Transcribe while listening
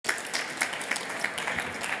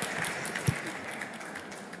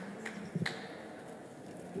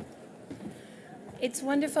It's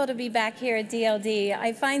wonderful to be back here at DLD.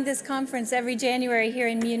 I find this conference every January here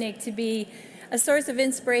in Munich to be a source of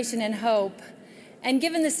inspiration and hope. And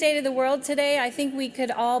given the state of the world today, I think we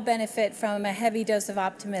could all benefit from a heavy dose of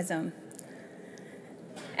optimism.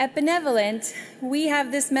 At Benevolent, we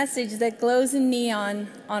have this message that glows in neon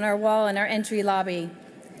on our wall in our entry lobby.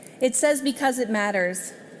 It says, "Because it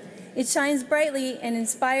matters." It shines brightly and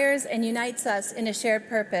inspires and unites us in a shared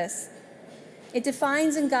purpose. It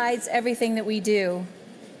defines and guides everything that we do.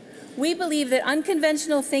 We believe that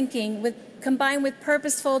unconventional thinking combined with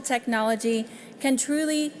purposeful technology can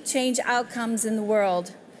truly change outcomes in the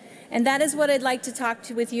world. And that is what I'd like to talk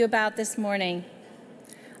with you about this morning.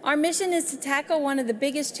 Our mission is to tackle one of the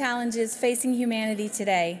biggest challenges facing humanity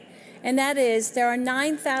today, and that is there are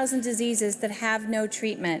 9,000 diseases that have no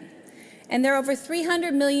treatment. And there are over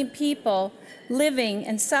 300 million people living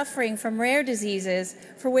and suffering from rare diseases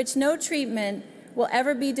for which no treatment will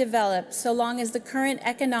ever be developed so long as the current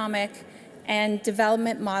economic and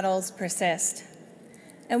development models persist.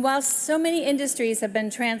 And while so many industries have been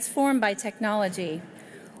transformed by technology,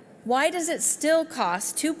 why does it still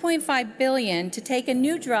cost $2.5 billion to take a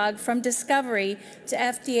new drug from discovery to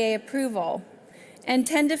FDA approval, and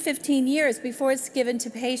 10 to 15 years before it's given to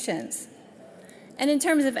patients? And in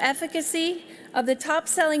terms of efficacy, of the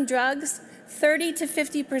top-selling drugs, 30 to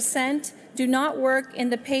 50% do not work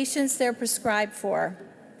in the patients they're prescribed for.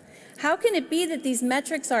 How can it be that these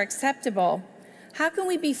metrics are acceptable? How can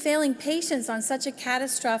we be failing patients on such a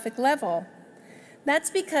catastrophic level?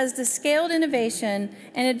 That's because the scaled innovation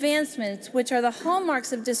and advancements, which are the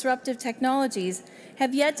hallmarks of disruptive technologies,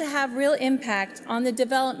 have yet to have real impact on the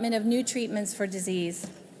development of new treatments for disease.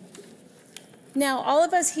 Now, all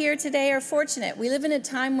of us here today are fortunate. We live in a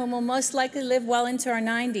time when we'll most likely live well into our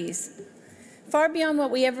 90s, far beyond what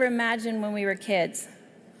we ever imagined when we were kids.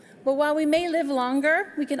 But while we may live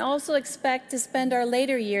longer, we can also expect to spend our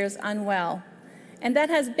later years unwell. And that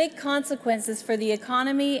has big consequences for the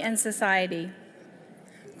economy and society.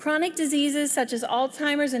 Chronic diseases such as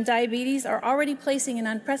Alzheimer's and diabetes are already placing an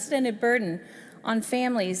unprecedented burden on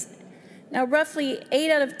families. Now, roughly 8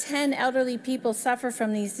 out of 10 elderly people suffer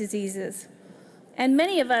from these diseases. And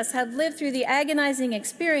many of us have lived through the agonizing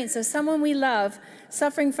experience of someone we love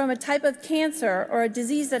suffering from a type of cancer or a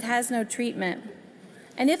disease that has no treatment.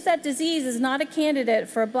 And if that disease is not a candidate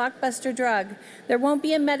for a blockbuster drug, there won't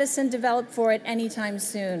be a medicine developed for it anytime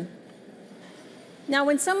soon. Now,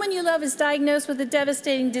 when someone you love is diagnosed with a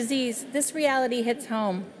devastating disease, this reality hits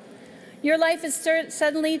home. Your life is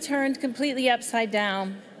suddenly turned completely upside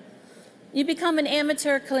down. You become an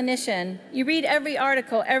amateur clinician. You read every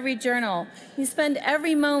article, every journal. You spend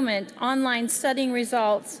every moment online studying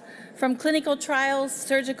results from clinical trials,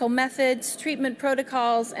 surgical methods, treatment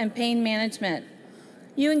protocols, and pain management.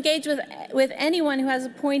 You engage with anyone who has a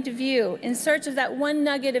point of view in search of that one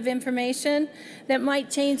nugget of information that might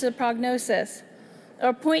change the prognosis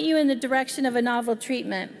or point you in the direction of a novel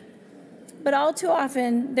treatment. But all too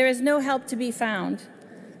often, there is no help to be found.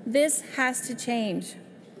 This has to change.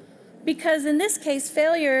 Because in this case,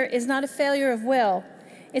 failure is not a failure of will.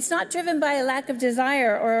 It's not driven by a lack of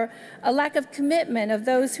desire or a lack of commitment of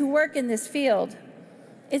those who work in this field.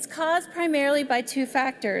 It's caused primarily by two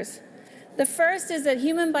factors. The first is that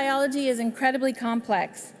human biology is incredibly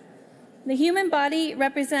complex. The human body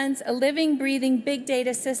represents a living, breathing, big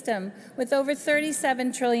data system with over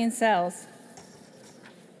 37 trillion cells.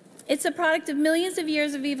 It's a product of millions of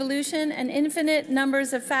years of evolution and infinite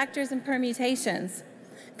numbers of factors and permutations.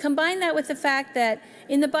 Combine that with the fact that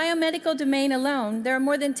in the biomedical domain alone, there are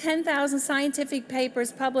more than 10,000 scientific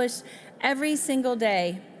papers published every single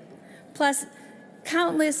day, plus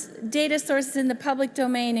countless data sources in the public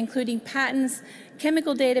domain, including patents,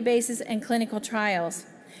 chemical databases, and clinical trials.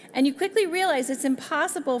 And you quickly realize it's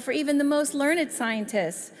impossible for even the most learned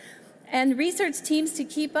scientists and research teams to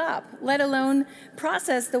keep up, let alone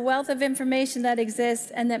process the wealth of information that exists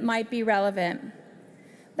and that might be relevant.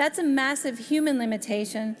 That's a massive human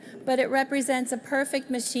limitation, but it represents a perfect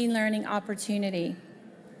machine learning opportunity.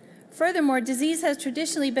 Furthermore, disease has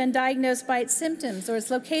traditionally been diagnosed by its symptoms or its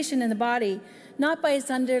location in the body, not by its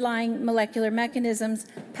underlying molecular mechanisms,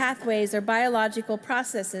 pathways, or biological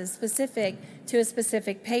processes specific to a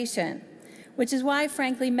specific patient, which is why,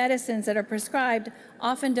 frankly, medicines that are prescribed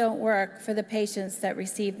often don't work for the patients that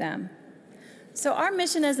receive them. So our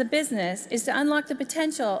mission as a business is to unlock the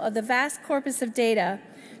potential of the vast corpus of data,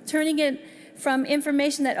 turning it from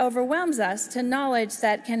information that overwhelms us to knowledge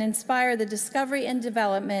that can inspire the discovery and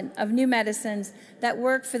development of new medicines that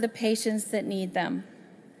work for the patients that need them.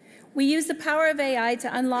 We use the power of AI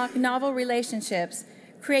to unlock novel relationships,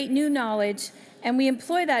 create new knowledge, and we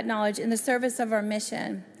employ that knowledge in the service of our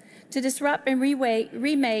mission to disrupt and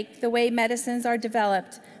remake the way medicines are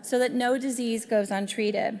developed so that no disease goes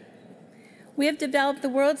untreated. We have developed the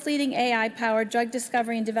world's leading AI-powered drug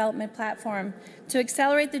discovery and development platform to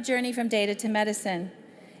accelerate the journey from data to medicine.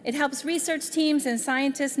 It helps research teams and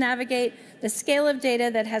scientists navigate the scale of data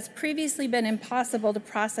that has previously been impossible to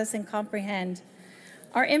process and comprehend.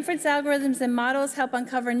 Our inference algorithms and models help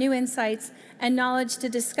uncover new insights and knowledge to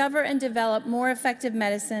discover and develop more effective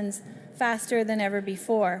medicines faster than ever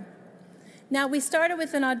before. Now, we started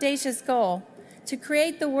with an audacious goal to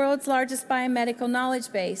create the world's largest biomedical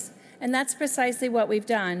knowledge base, and that's precisely what we've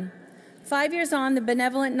done. 5 years on, the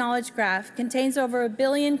Benevolent Knowledge Graph contains over 1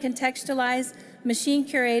 billion contextualized,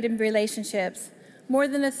 machine-curated relationships, more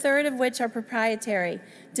than a third of which are proprietary,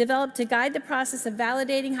 developed to guide the process of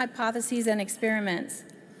validating hypotheses and experiments.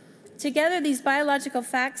 Together, these biological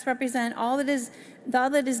facts represent all that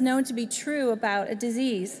is known to be true about a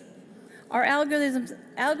disease. Our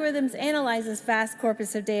algorithms analyze this vast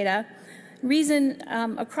corpus of data, reason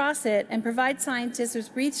across it, and provide scientists with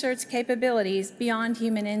research capabilities beyond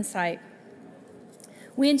human insight.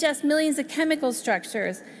 We ingest millions of chemical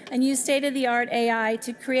structures and use state-of-the-art AI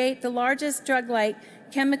to create the largest drug-like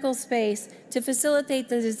chemical space to facilitate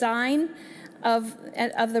the design of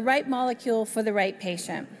the right molecule for the right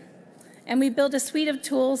patient. And we build a suite of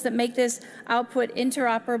tools that make this output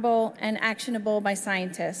interoperable and actionable by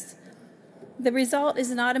scientists. The result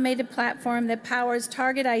is an automated platform that powers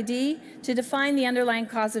target ID to define the underlying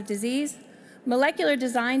cause of disease, molecular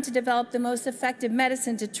design to develop the most effective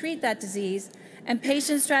medicine to treat that disease, and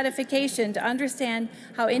patient stratification to understand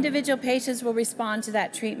how individual patients will respond to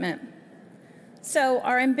that treatment. So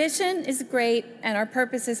our ambition is great and our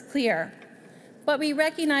purpose is clear, but we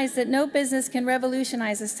recognize that no business can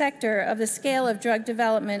revolutionize a sector of the scale of drug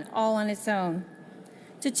development all on its own.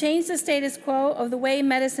 To change the status quo of the way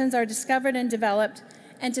medicines are discovered and developed,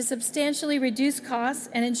 and to substantially reduce costs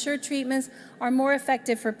and ensure treatments are more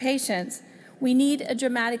effective for patients, we need a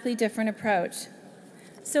dramatically different approach.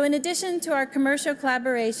 So in addition to our commercial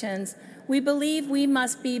collaborations, we believe we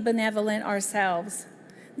must be benevolent ourselves.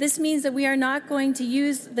 This means that we are not going to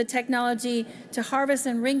use the technology to harvest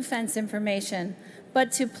and ring-fence information,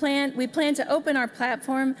 but we plan to open our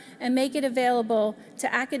platform and make it available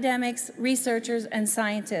to academics, researchers, and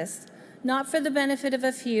scientists, not for the benefit of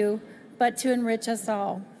a few, but to enrich us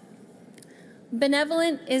all.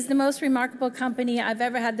 Benevolent is the most remarkable company I've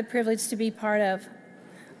ever had the privilege to be part of.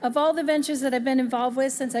 Of all the ventures that I've been involved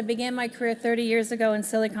with since I began my career 30 years ago in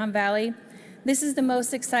Silicon Valley, this is the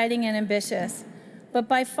most exciting and ambitious. But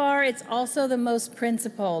by far, it's also the most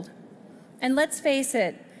principled. And let's face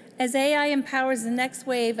it, as AI empowers the next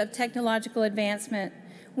wave of technological advancement,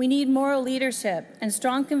 we need moral leadership and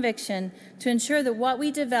strong conviction to ensure that what we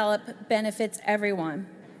develop benefits everyone.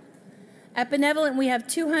 At Benevolent, we have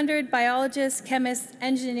 200 biologists, chemists,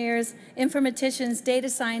 engineers, informaticians, data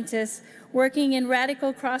scientists working in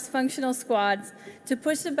radical cross-functional squads to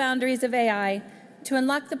push the boundaries of AI, to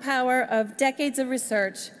unlock the power of decades of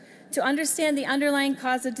research, to understand the underlying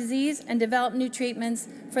cause of disease and develop new treatments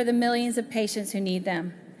for the millions of patients who need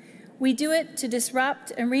them. We do it to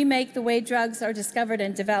disrupt and remake the way drugs are discovered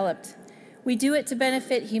and developed. We do it to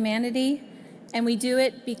benefit humanity, and we do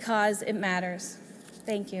it because it matters.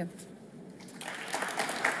 Thank you.